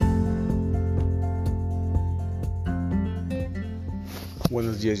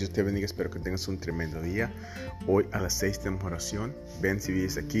Buenos días, Dios te bendiga, espero que tengas un tremendo día. Hoy a las 6 tenemos oración. Ven si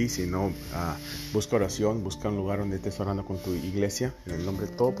vives aquí, si no, busca oración, busca un lugar donde estés orando con tu iglesia. En el nombre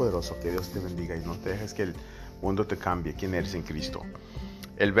todopoderoso, que Dios te bendiga y no te dejes que el mundo te cambie quién eres en Cristo.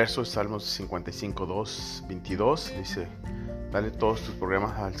 El verso es Salmos 55, 22, dice: dale todos tus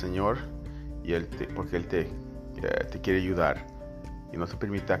problemas al Señor porque Él te quiere ayudar y no te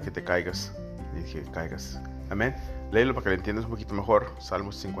permita que te caigas ni que caigas. Amén. Léelo para que lo entiendas un poquito mejor.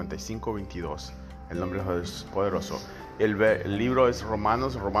 Salmos 55, 22. El nombre de Dios es poderoso. El libro es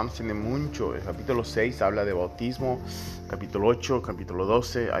Romanos. Romanos tiene mucho. El capítulo 6 habla de bautismo. Capítulo 8, capítulo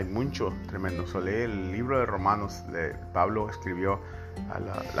 12. Hay mucho tremendo. Lee el libro de Romanos. Pablo escribió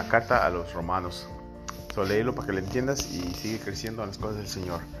la carta a los romanos. Léelo para que lo entiendas y sigue creciendo en las cosas del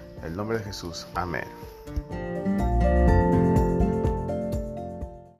Señor. En el nombre de Jesús. Amén.